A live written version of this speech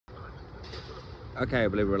Okay, I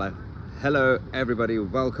believe we're live. Hello everybody,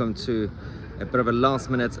 welcome to a bit of a last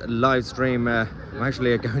minute live stream. I'm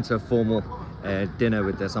actually going to a formal dinner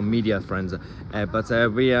with some media friends, but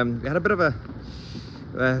we had a bit of a,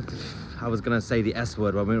 I was going to say the S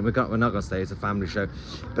word, but we're not going to say, it's a family show.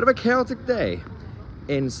 Bit of a chaotic day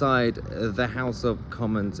inside the House of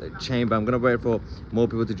Commons chamber. I'm going to wait for more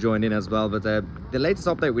people to join in as well, but the latest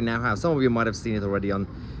update we now have, some of you might have seen it already on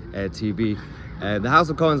TV. The House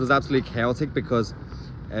of Commons was absolutely chaotic because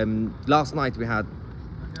last night we had,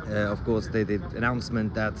 of course, the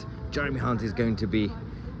announcement that Jeremy Hunt is going to be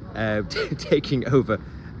taking over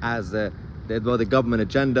as the government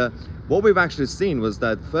agenda. What we've actually seen was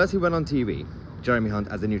that first he went on TV, Jeremy Hunt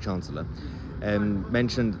as the new Chancellor,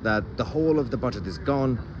 mentioned that the whole of the budget is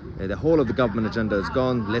gone, the whole of the government agenda is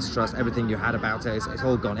gone, Liz Truss, everything you had about it, it's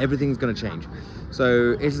all gone, everything's going to change.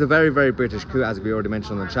 So it's a very, very British coup, as we already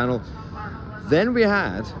mentioned on the channel. Then we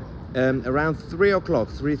had, around 3 o'clock,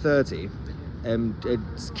 3:30,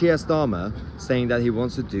 Keir Starmer saying that he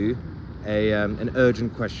wants to do an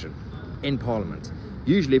urgent question in Parliament.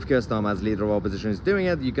 Usually if Keir Starmer as leader of opposition is doing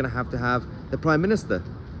it, you're going to have the Prime Minister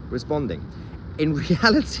responding. In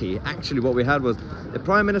reality, actually what we had was the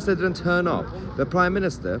Prime Minister didn't turn up. The Prime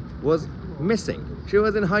Minister was missing. She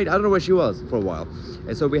was in hiding. I don't know where she was for a while.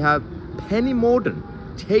 And so we had Penny Mordaunt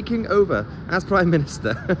taking over as Prime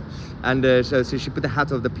Minister. And so she put the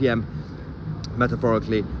hat of the PM,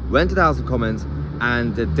 metaphorically, went to the House of Commons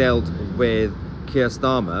and dealt with Keir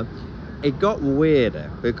Starmer. It got weirder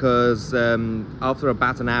because after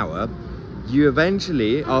about an hour, you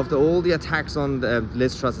eventually, after all the attacks on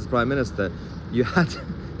Liz Truss as Prime Minister, you had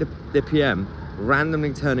the PM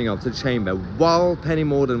randomly turning up to the chamber while Penny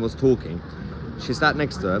Mordaunt was talking. She sat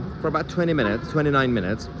next to her for about 20 minutes, 29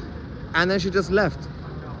 minutes, and then she just left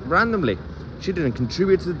randomly. She didn't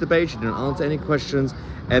contribute to the debate, she didn't answer any questions.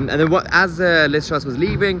 And then as Liz Truss was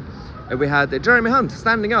leaving, we had Jeremy Hunt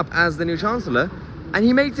standing up as the new Chancellor, and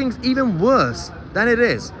he made things even worse than it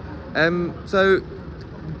is. So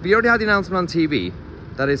we already had the announcement on TV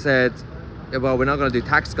that he said, well, we're not going to do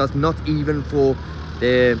tax cuts, not even for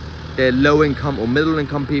the low income or middle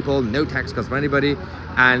income people, no tax cuts for anybody,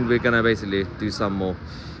 and we're going to basically do some more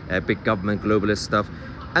big government globalist stuff.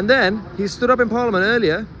 And then he stood up in Parliament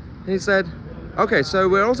earlier and he said, okay, so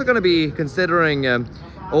we're also going to be considering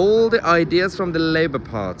all the ideas from the Labour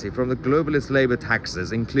Party, from the globalist Labour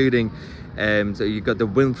taxes, including, so you've got the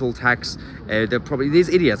windfall tax. They're probably, these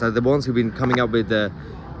idiots are the ones who've been coming up with the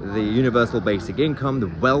universal basic income, the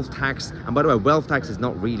wealth tax. And by the way, wealth tax is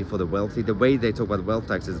not really for the wealthy. The way they talk about wealth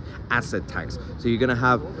tax is asset tax. So you're going to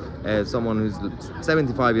have someone who's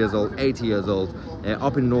 75 years old, 80 years old,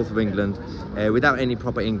 up in north of England, without any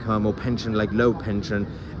proper income or pension, like low pension,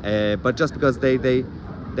 but just because they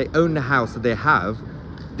own the house that they have,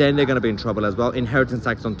 then they're going to be in trouble as well. Inheritance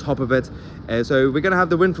tax on top of it. So we're going to have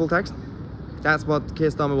the windfall tax. That's what Keir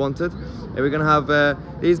Starmer wanted. We're going to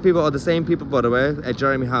have, these people are the same people, by the way,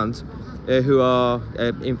 Jeremy Hunt, who are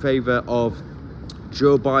in favour of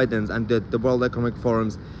Joe Biden's and the World Economic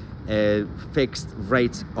Forum's fixed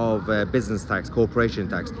rate of business tax, corporation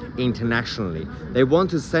tax, internationally. They want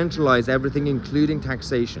to centralise everything, including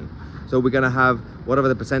taxation. So we're going to have whatever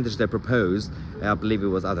the percentage they proposed, I believe it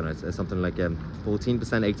was, I don't know, something like 14%,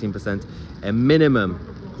 18%, a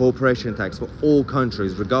minimum corporation tax for all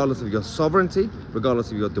countries, regardless of your sovereignty,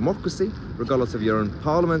 regardless of your democracy, regardless of your own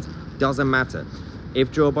parliament, doesn't matter.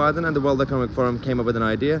 If Joe Biden and the World Economic Forum came up with an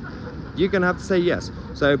idea, you're going to have to say yes.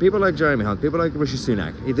 So people like Jeremy Hunt, people like Rishi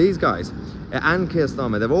Sunak, these guys, and Keir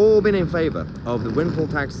Starmer, they've all been in favour of the windfall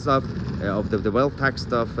tax stuff, of the wealth tax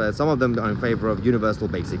stuff. Some of them are in favour of universal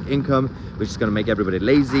basic income, which is going to make everybody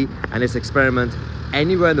lazy. And this experiment,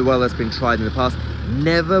 anywhere in the world that's been tried in the past,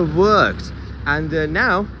 never worked. And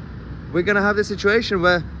now we're going to have this situation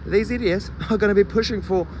where these idiots are going to be pushing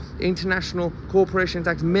for international corporation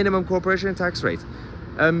tax, minimum corporation tax rates.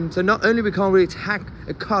 So not only we can't really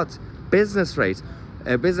cut business rates,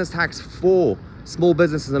 business tax for small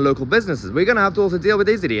businesses and local businesses, we're going to have to also deal with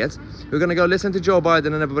these idiots who are going to go listen to Joe Biden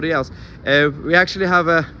and everybody else. We actually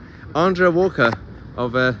have Andre Walker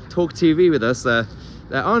of Talk TV with us.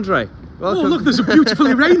 Andre, welcome. Oh, look, there's a beautiful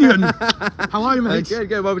Iranian. How are you, mate? Good,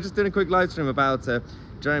 good. Well, we're just doing a quick live stream about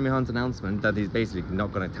Jeremy Hunt's announcement that he's basically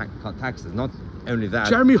not going to cut taxes. Not only that,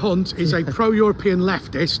 Jeremy Hunt is a pro-European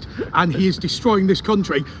leftist and he is destroying this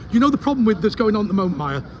country. You know the problem that's going on at the moment,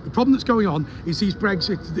 Mahyar? The problem that's going on is the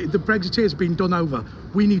Brexiteers are being done over.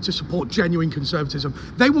 We need to support genuine conservatism.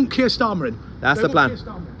 They want Keir Starmer in. That's the plan.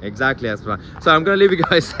 Exactly, that's the plan. So I'm going to leave you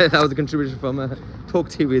guys. That was a contribution from Talk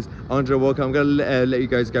TV's Andre Walker. I'm going to let you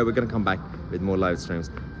guys go. We're going to come back with more live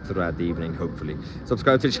streams. throughout the evening, hopefully.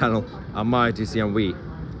 Subscribe to the channel. I'm Mahyar, Tousi, and we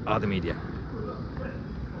are the media.